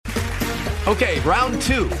Okay, round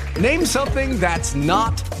 2. Name something that's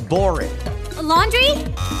not boring. A laundry?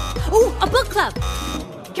 Ooh, a book club.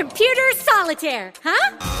 Computer solitaire,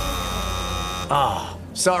 huh? Ah,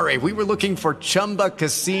 sorry, we were looking for Chumba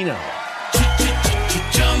Casino.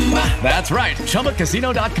 That's right,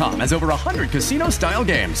 ChumbaCasino.com has over 100 casino-style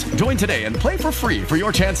games. Join today and play for free for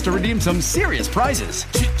your chance to redeem some serious prizes.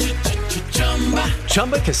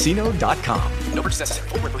 ChumbaCasino.com. No purchase necessary.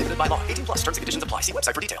 Void where prohibited by law. 18 plus terms and conditions apply. See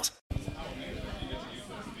website for details.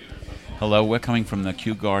 Hello, we're coming from the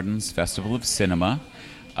Kew Gardens Festival of Cinema,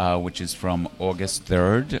 which is from August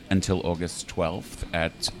 3rd until August 12th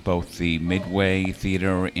at both the Midway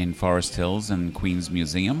Theater in Forest Hills and Queens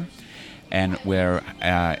Museum. And we're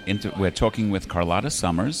talking with Carlotta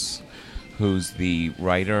Summers, who's the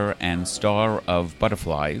writer and star of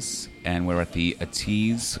Butterflies, and we're at the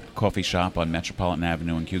Ateez Coffee Shop on Metropolitan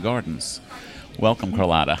Avenue in Kew Gardens. Welcome,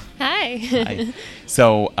 Carlotta. Hi. Hi.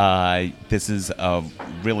 So this is a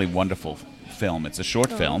really wonderful film. It's a short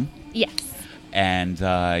film. Yes. And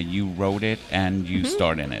you wrote it and you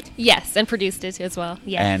starred in it. Yes, and produced it as well.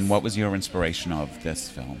 Yes. And what was your inspiration of this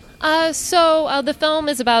film? So the film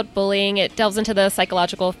is about bullying. It delves into the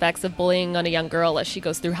psychological effects of bullying on a young girl as she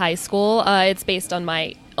goes through high school. It's based on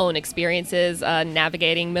my own experiences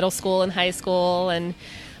navigating middle school and high school and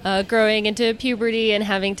growing into puberty and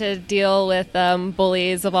having to deal with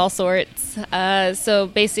bullies of all sorts. So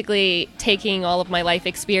basically taking all of my life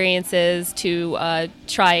experiences to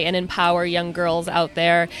try and empower young girls out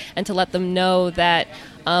there and to let them know that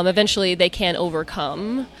eventually they can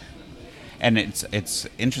overcome. And it's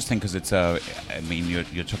interesting because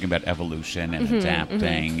you're talking about evolution and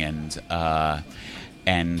adapting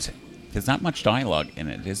and there's not much dialogue in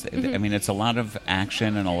it. I mean, it's a lot of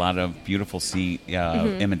action and a lot of beautiful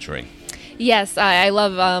imagery. Yes, I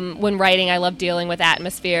love, when writing, I love dealing with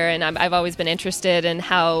atmosphere, and I've always been interested in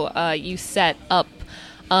how you set up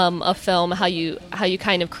a film, how you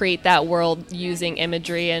kind of create that world using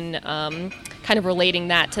imagery and kind of relating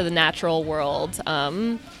that to the natural world.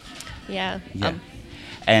 And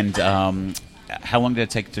how long did it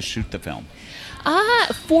take to shoot the film?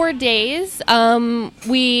 4 days.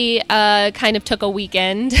 We kind of took a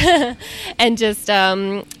weekend and just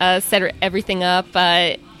set everything up.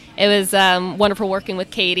 It was wonderful working with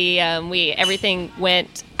Katie. Everything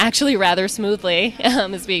went actually rather smoothly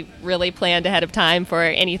as we really planned ahead of time for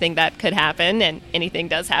anything that could happen, and anything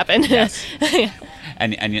does happen. Yes.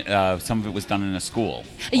 And some of it was done in a school.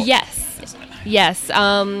 Yes.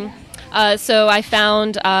 So I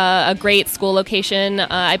found a great school location.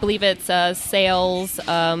 I believe it's a sales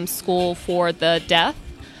school for the deaf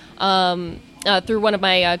through one of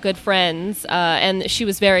my good friends, and she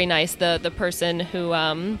was very nice. The person who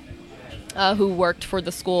worked for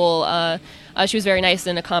the school. She was very nice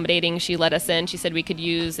and accommodating. She let us in. She said we could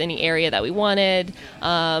use any area that we wanted.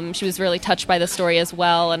 She was really touched by the story as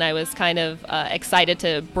well, and I was kind of excited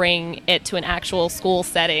to bring it to an actual school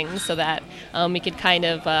setting so that we could kind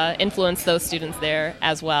of influence those students there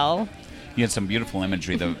as well. You had some beautiful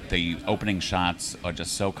imagery. The opening shots are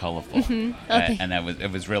just so colorful, and it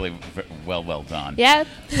was really well done. Yeah,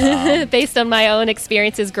 based on my own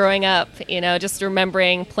experiences growing up, just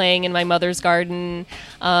remembering playing in my mother's garden,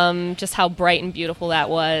 just how bright and beautiful that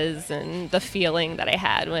was, and the feeling that I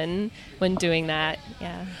had when doing that.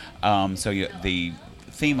 Yeah. So the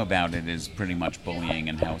theme about it is pretty much bullying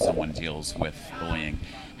and how someone deals with bullying.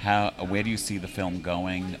 Where do you see the film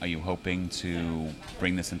going? Are you hoping to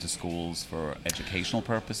bring this into schools for educational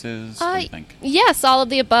purposes? What do you think? Yes, all of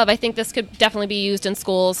the above. I think this could definitely be used in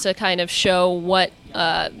schools to kind of show what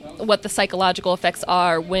the psychological effects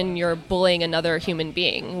are when you're bullying another human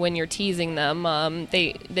being, when you're teasing them.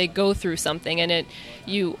 They go through something, and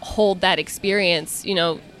you hold that experience,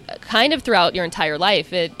 kind of throughout your entire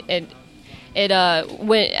life.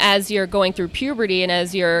 As you're going through puberty and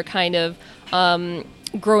as you're kind of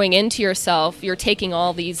growing into yourself, you're taking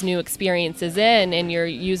all these new experiences in and you're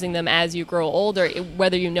using them as you grow older,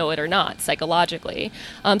 whether you know it or not, psychologically.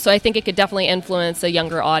 So I think it could definitely influence a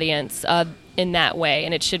younger audience in that way,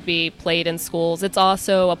 and it should be played in schools. It's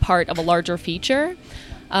also a part of a larger feature.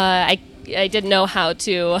 I didn't know how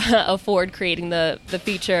to afford creating the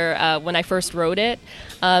feature when I first wrote it.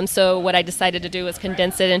 So what I decided to do was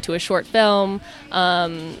condense it into a short film,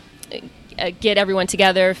 get everyone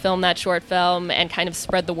together, film that short film, and kind of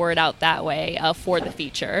spread the word out that way for the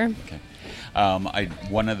feature. Okay.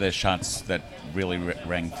 One of the shots that really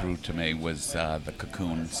rang through to me was the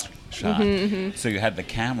cocoon shot. Mm-hmm. So you had the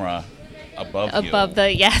camera above the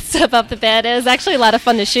bed. It was actually a lot of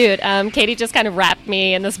fun to shoot. Katie just kind of wrapped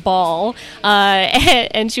me in this ball,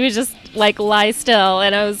 and she was just like lie still,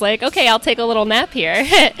 and I was like, okay, I'll take a little nap here.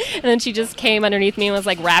 And then she just came underneath me and was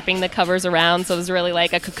like wrapping the covers around, so it was really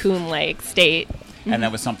like a cocoon-like state. And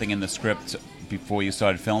that was something in the script before you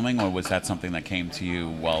started filming, or was that something that came to you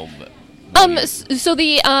while... So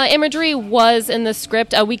the imagery was in the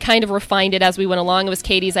script. We kind of refined it as we went along. It was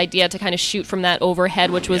Katie's idea to kind of shoot from that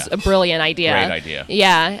overhead, which was a brilliant idea. Great idea.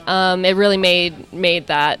 Yeah, it really made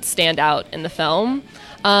that stand out in the film.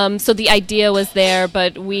 So the idea was there,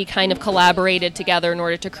 but we kind of collaborated together in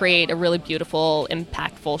order to create a really beautiful,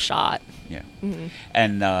 impactful shot. Yeah. Mm-hmm.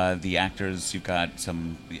 And the actors, you've got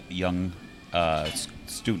some young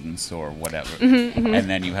students or whatever, and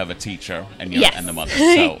then you have a teacher and and the mother.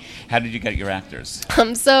 So how did you get your actors?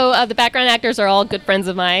 So the background actors are all good friends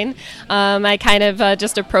of mine. I kind of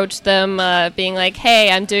just approached them being like,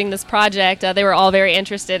 hey, I'm doing this project. They were all very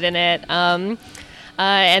interested in it,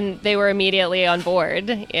 and they were immediately on board.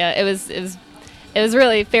 Yeah, it was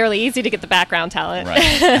really fairly easy to get the background talent.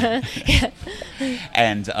 Right.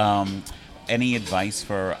 And any advice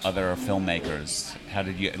for other filmmakers? How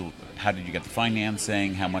did you get the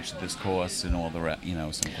financing? How much did this cost, and all the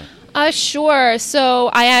something? Sure. So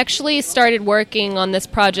I actually started working on this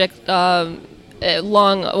project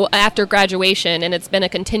long after graduation, and it's been a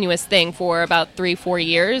continuous thing for about 3-4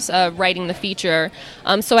 years, writing the feature.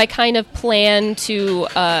 So I kind of planned to,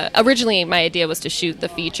 originally my idea was to shoot the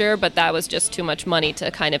feature, but that was just too much money to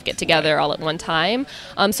kind of get together all at one time.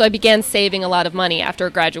 So I began saving a lot of money after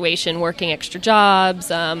graduation, working extra jobs,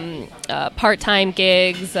 part-time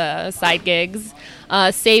gigs, side gigs.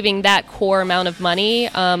 Saving that core amount of money.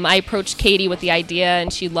 I approached Katie with the idea,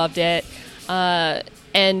 and she loved it.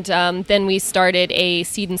 And then we started a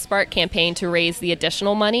Seed and Spark campaign to raise the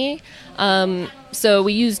additional money. So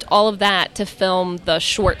we used all of that to film the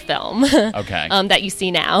short film that you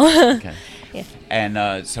see now. Okay. Yeah.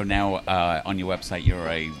 And so now on your website, you're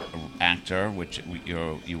a actor, which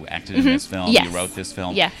you acted in this film. Yes. You wrote this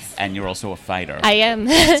film. Yes. And you're also a fighter. I am.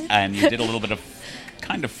 And you did a little bit of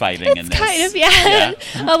kind of fighting in this. Kind of, yeah.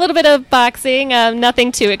 A little bit of boxing,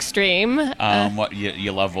 nothing too extreme. What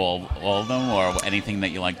you love all of them, or anything that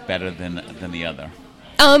you like better than the other?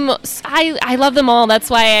 I love them all. That's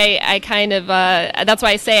why I kind of that's why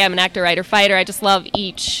I say I'm an actor, writer, fighter. I just love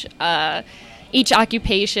each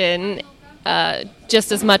occupation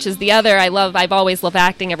just as much as the other. I've always loved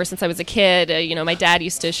acting ever since I was a kid. My dad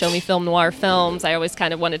used to show me film noir films. I always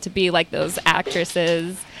kind of wanted to be like those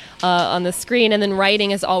actresses on the screen. And then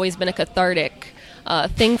writing has always been a cathartic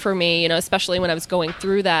thing for me, especially when I was going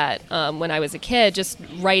through that when I was a kid. Just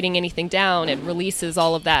writing anything down, it releases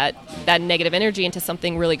all of that negative energy into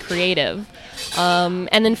something really creative. And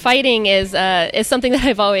then fighting is something that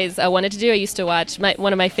I've always wanted to do. I used to watch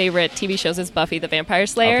one of my favorite TV shows is Buffy the Vampire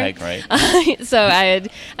Slayer. Okay, great. So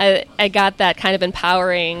I got that kind of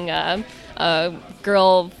empowering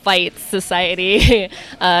girl fight society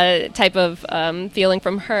type of feeling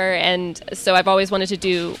from her, and so I've always wanted to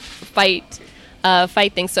do fight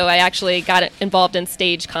things. So I actually got involved in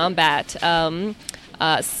stage combat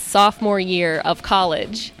sophomore year of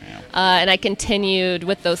college, and I continued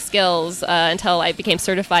with those skills until I became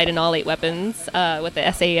certified in all 8 weapons with the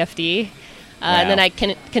SAFD. And then I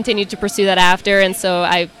continued to pursue that after, and so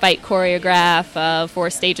I fight choreograph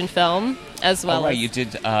for stage and film as well. Oh, right, you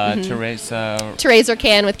did Therese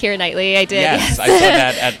Orcan with Keira Knightley. I did. Yes, I saw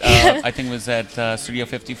that at I think it was at Studio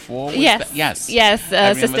 54. Yes.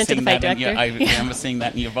 Assistant to the fight director. I remember seeing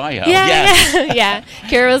that in your bio. Yeah.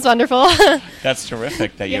 Keira was wonderful. That's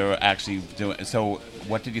terrific that you're actually doing. So,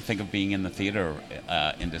 what did you think of being in the theater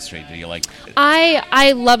industry? Do you like?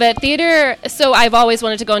 I love it. Theater. So I've always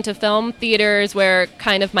wanted to go into film. Theater is where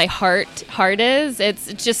kind of my heart is.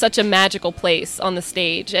 It's just such a magical place on the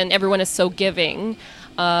stage, and everyone is so giving.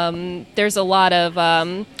 There's a lot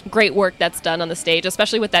of great work that's done on the stage,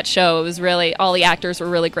 especially with that show. It was really, all the actors were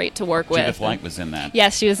really great to work with. Judith Light was in that.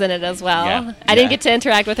 Yes, she was in it as well. Yeah. I didn't get to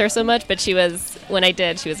interact with her so much, but when I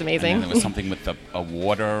did, she was amazing. And then there was something with a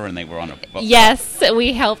water, and they were on a boat. Yes,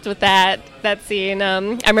 we helped with that scene. I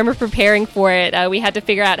remember preparing for it. We had to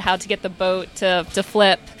figure out how to get the boat to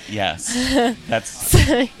flip. Yes.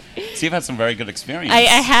 So you've had some very good experience. I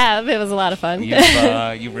have. It was a lot of fun.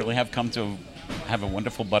 You really have come to have a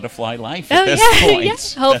wonderful butterfly life at this point. Yeah.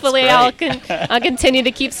 Hopefully I'll continue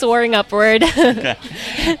to keep soaring upward. Okay.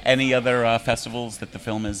 Any other festivals that the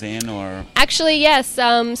film is in? Or Actually, yes.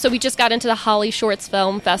 So we just got into the Holly Shorts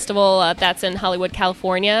Film Festival. That's in Hollywood,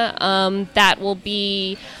 California. That will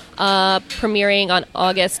be premiering on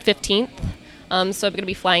August 15th. So I'm going to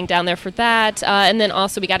be flying down there for that. And then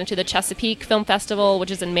also we got into the Chesapeake Film Festival,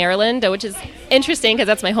 which is in Maryland, which is interesting because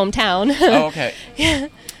that's my hometown. Oh, okay. Yeah.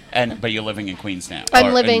 But you're living in Queens now.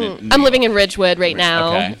 I'm living in Ridgewood right now.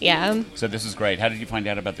 Okay. Yeah. So this is great. How did you find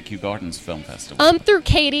out about the Kew Gardens Film Festival? Through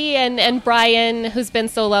Katie and Brian, who's been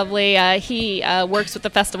so lovely. He works with the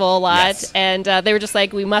festival a lot, Yes. and they were just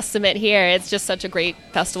like, we must submit here. It's just such a great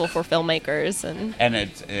festival for filmmakers, And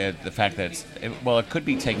it's the fact that it could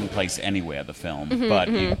be taking place anywhere, the film, but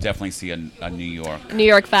you definitely see a New York. New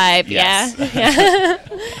York vibe. Yes. Yeah.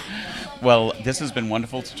 Well, this has been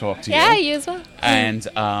wonderful to talk to you. Yeah, you as well. And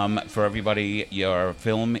for everybody, your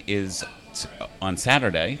film is on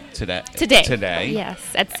Saturday today. Yes,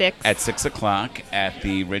 at 6. At 6 o'clock at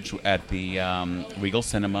the Regal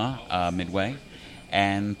Cinema Midway.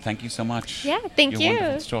 And thank you so much. Yeah, thank You're you.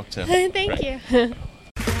 wonderful to talk to. Thank you.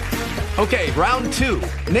 Okay, round 2.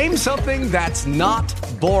 Name something that's not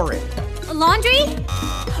boring. A laundry?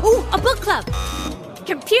 Ooh, a book club.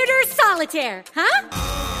 Computer solitaire, huh?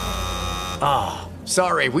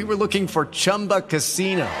 Sorry, we were looking for Chumba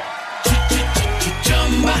Casino.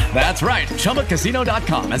 That's right.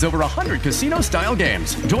 ChumbaCasino.com has over 100 casino-style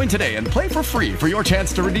games. Join today and play for free for your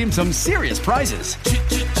chance to redeem some serious prizes.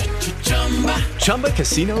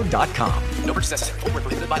 ChumbaCasino.com. No purchase necessary. Void where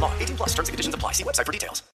prohibited by law. 18+ terms and conditions apply. See website for details.